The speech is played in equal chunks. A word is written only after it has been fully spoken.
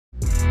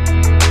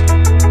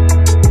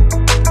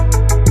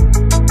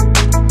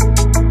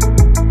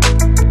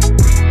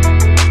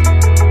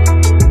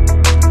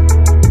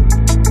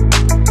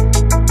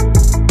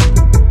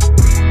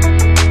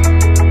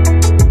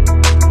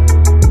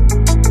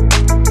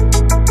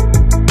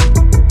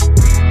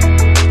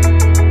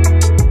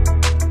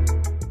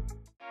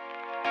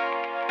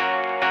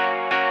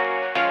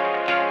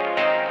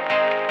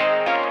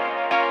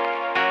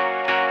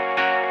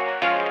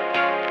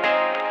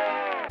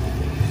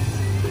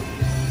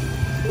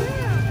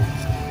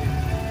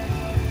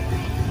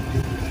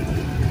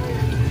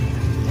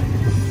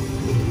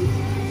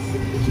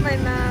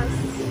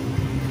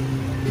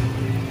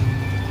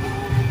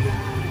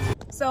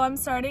So I'm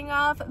starting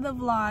off the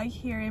vlog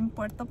here in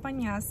Puerto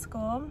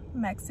Peñasco,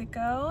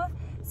 Mexico.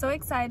 So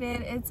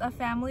excited. It's a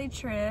family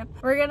trip.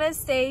 We're gonna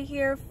stay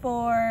here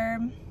for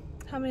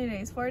how many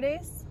days? 4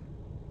 days?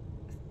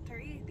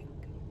 3, I think.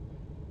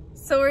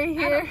 So we're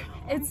here.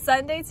 It's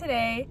Sunday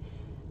today,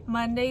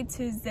 Monday,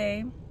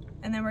 Tuesday,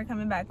 and then we're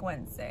coming back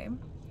Wednesday.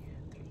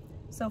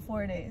 So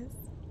 4 days.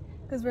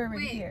 Because we're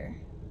already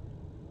here.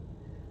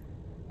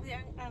 Yeah,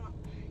 I don't know.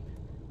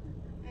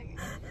 Okay.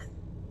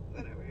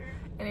 Whatever.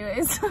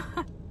 Anyways.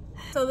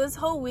 So this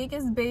whole week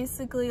is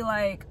basically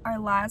like our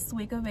last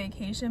week of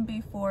vacation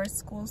before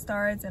school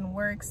starts and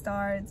work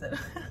starts.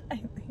 I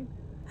think.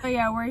 So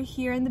yeah, we're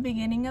here in the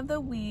beginning of the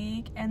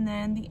week, and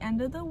then the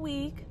end of the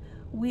week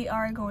we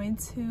are going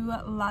to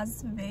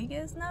Las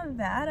Vegas,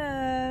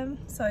 Nevada.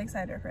 So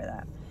excited for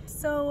that.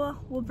 So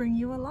we'll bring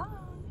you along.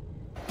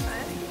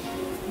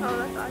 Oh,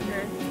 that's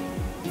Audrey.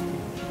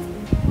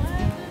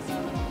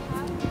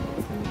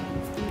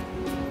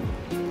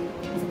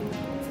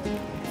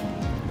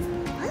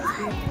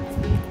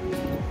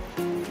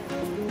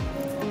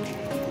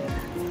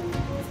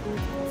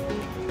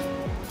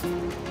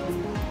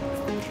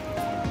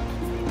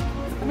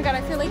 Oh my god,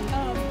 I feel like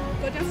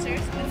go downstairs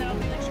and then I'll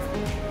be like sure.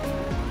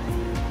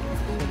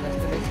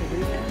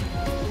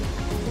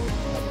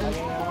 I don't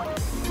know why I'm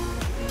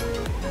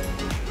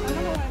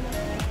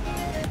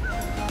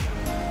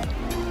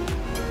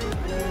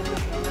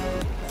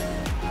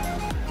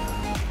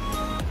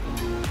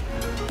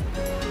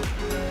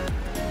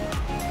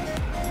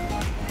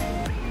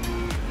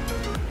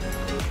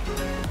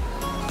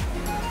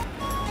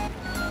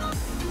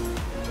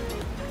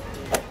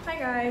Hi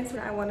guys,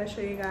 I want to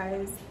show you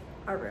guys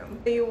our room.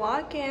 So you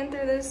walk in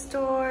through this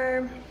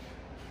door,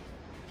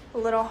 a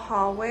little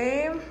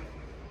hallway,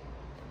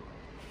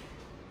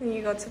 then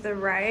you go to the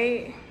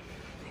right.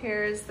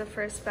 Here's the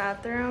first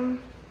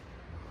bathroom.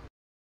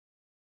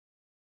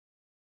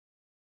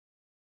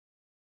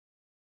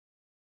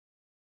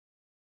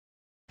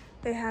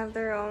 They have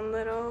their own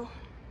little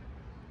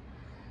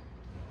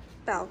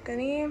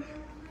balcony,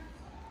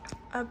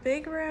 a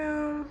big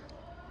room,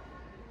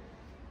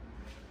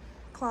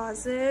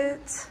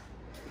 closet.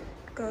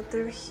 Go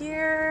through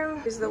here.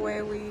 Here's the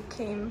way we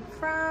came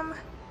from.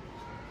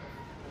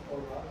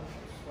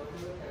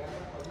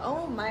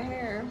 Oh, my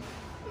hair.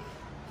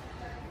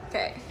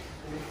 Okay.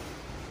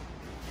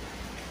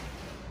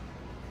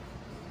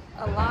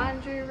 A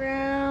laundry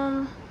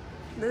room.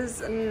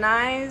 This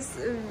nice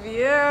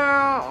view.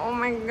 Oh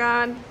my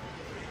god.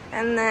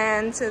 And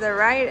then to the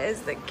right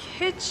is the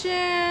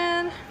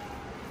kitchen.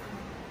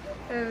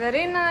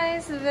 Very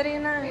nice, very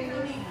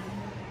nice.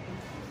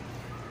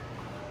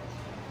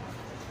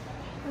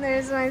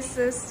 There's my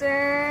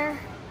sister.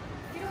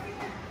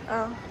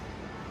 Oh.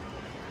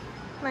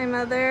 My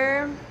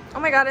mother. Oh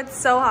my god, it's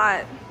so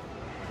hot.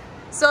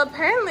 So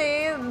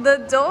apparently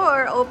the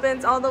door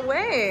opens all the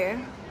way.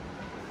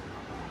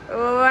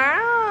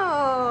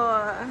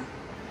 Wow.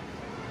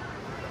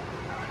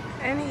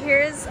 And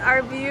here's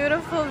our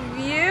beautiful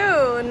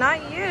view.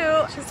 Not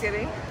you. Just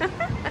kidding.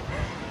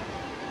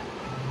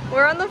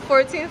 We're on the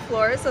 14th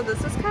floor, so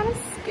this is kind of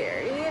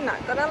scary,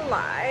 not gonna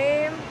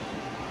lie.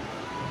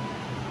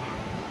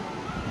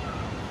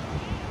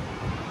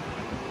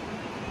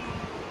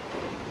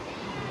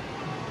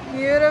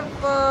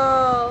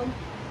 Beautiful.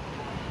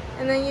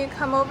 And then you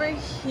come over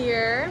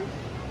here,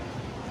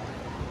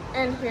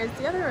 and here's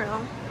the other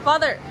room.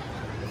 Father.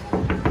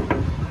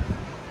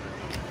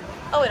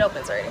 Oh, it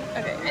opens already.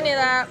 Okay, I knew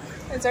that.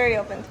 It's already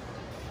opened.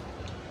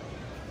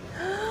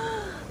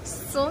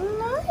 So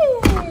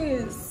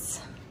nice.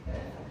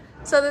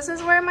 So this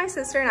is where my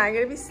sister and I are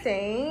gonna be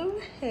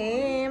staying.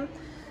 Hey,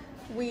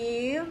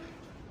 we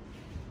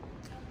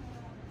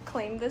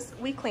claimed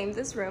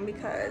this room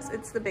because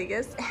it's the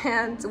biggest,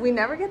 and we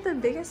never get the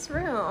biggest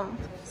room,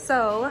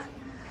 so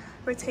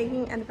we're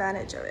taking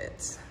advantage of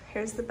it.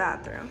 Here's the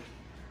bathroom.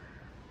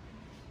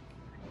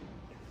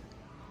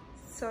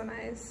 So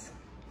nice.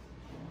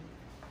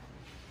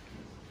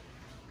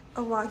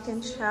 A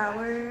walk-in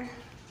shower.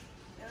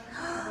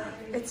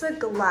 It's a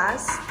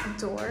glass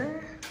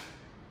door.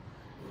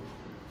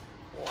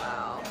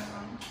 Wow.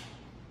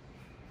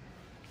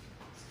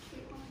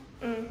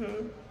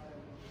 Mm-hmm.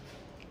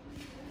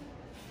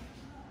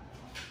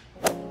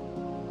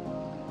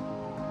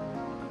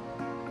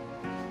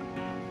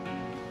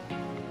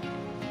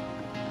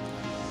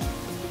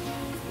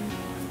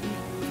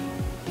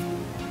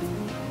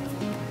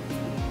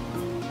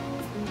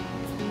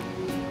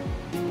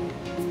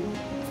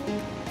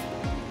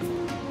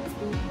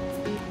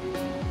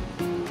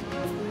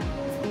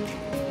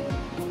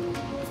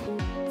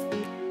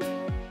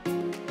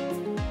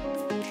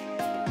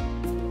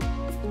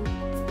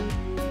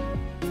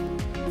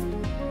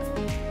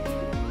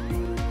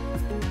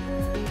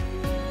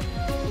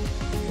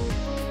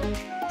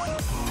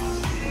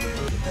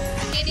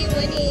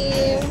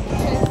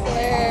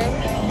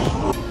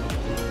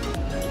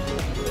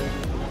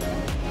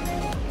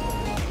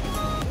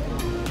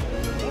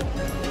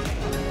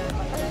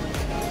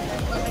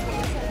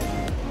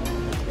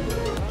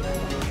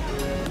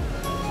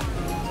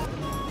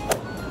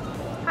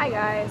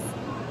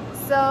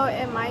 So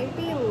it might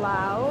be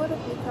loud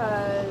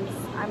because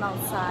I'm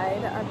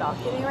outside our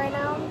balcony right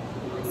now.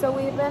 So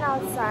we've been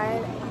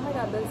outside. Oh my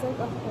god, there's like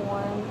a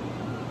horn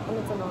and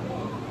it's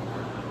annoying.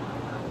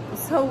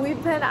 So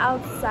we've been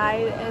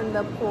outside in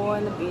the pool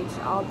and the beach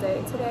all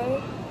day today.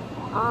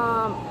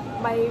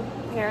 My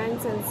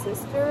parents and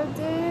sister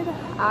did.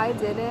 I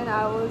didn't.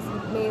 I was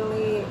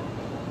mainly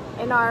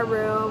in our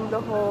room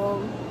the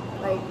whole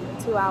like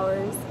 2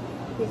 hours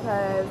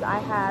because I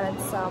had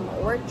some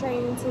work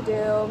training to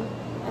do.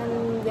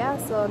 And yeah,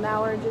 so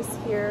now we're just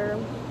here,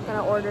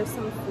 gonna order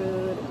some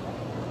food,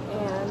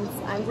 and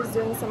I'm just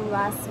doing some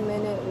last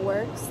minute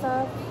work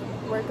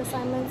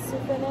assignments to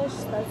finish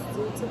that's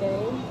due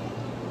today,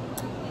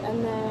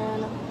 and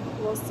then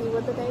we'll see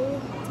what the day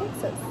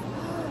takes us.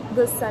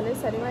 The sun is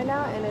setting right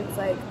now and it's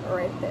like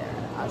right there.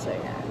 I'll show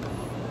you guys.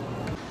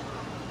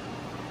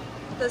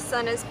 The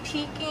sun is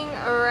peeking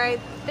right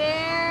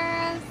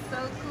there,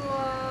 so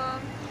cool.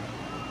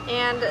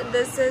 And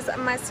this is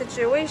my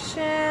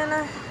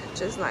situation.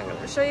 Just not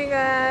gonna show you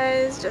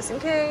guys just in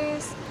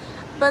case,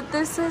 but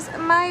this is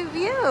my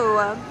view.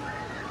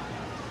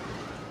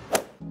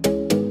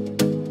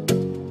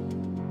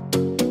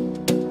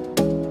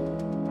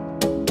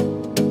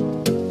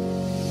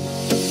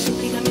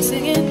 You got me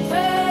singing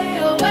way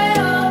oh,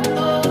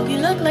 oh. You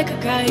look like a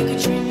guy who could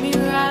treat me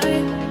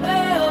right.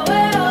 Way oh,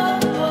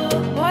 oh.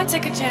 Boy,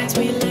 take a chance,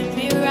 will you let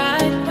me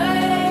ride?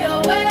 Way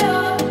oh,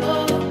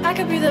 oh. I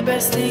could be the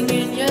best thing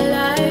in your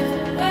life.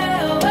 Way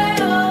oh, oh.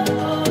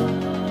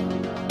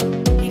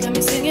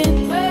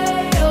 Singing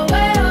way oh,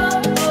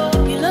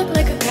 oh. You look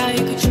like a guy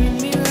who could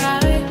treat me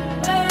right.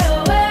 Way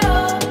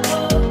oh,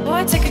 oh.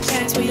 Boy, take a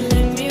chance, will you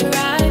let me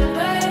ride?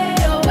 Way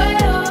oh,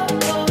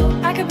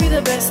 oh. I could be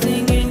the best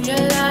thing in your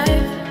life.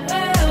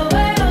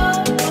 Way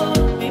oh, oh.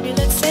 Maybe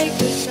let's take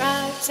a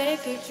drive,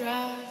 take a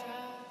drive.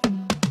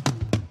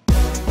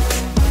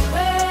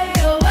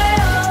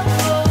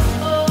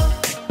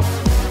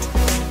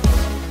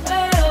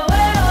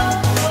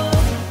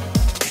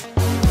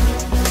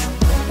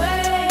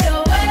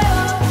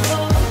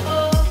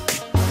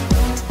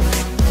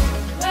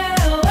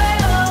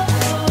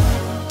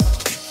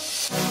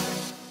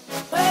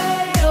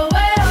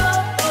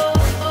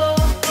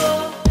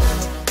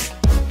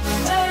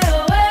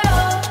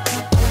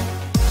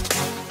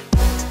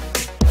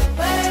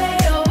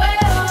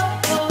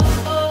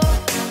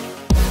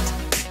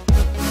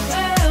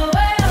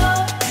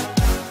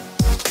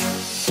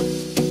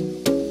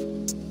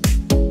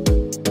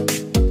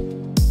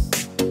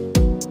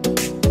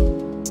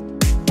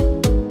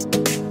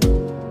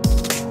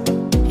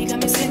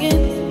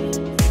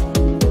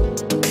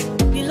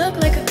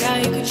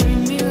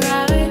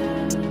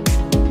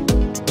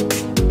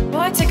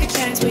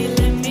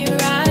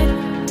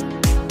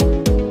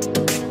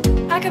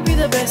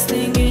 The best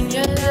thing in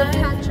your life.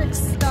 Patrick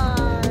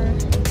Star.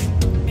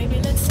 Maybe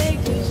let's take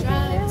a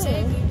drive,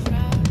 take a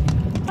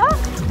drive. Ah!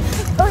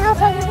 Oh my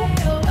god,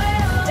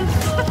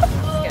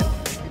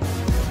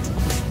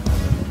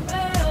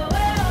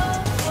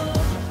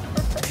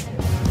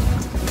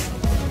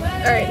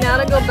 Alright, now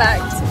to go back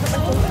to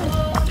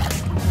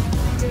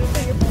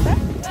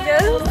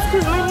yes,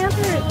 because my hand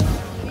hurts.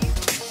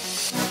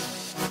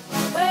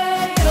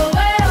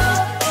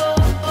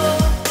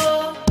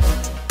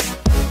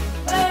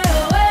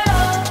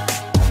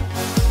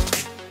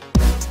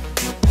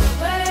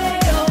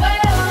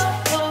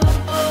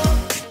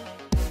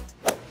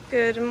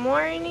 Good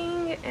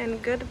morning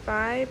and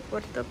goodbye,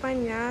 Puerto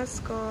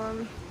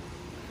Peñasco.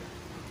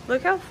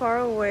 Look how far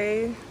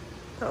away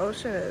the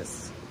ocean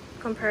is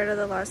compared to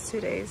the last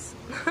 2 days.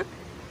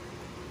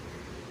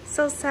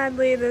 So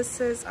sadly, this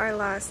is our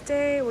last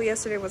day. Well,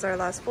 yesterday was our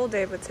last full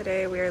day, but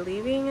today we are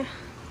leaving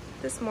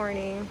this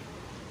morning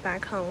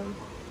back home.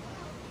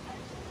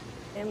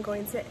 I'm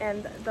going to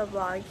end the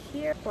vlog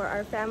here for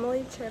our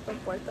family trip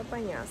of Puerto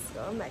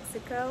Peñasco,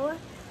 Mexico.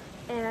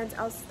 And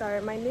I'll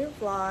start my new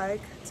vlog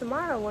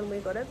tomorrow when we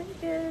go to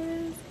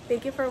Vegas.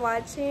 Thank you for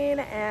watching,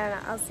 and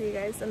I'll see you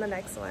guys in the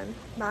next one.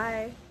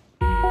 Bye.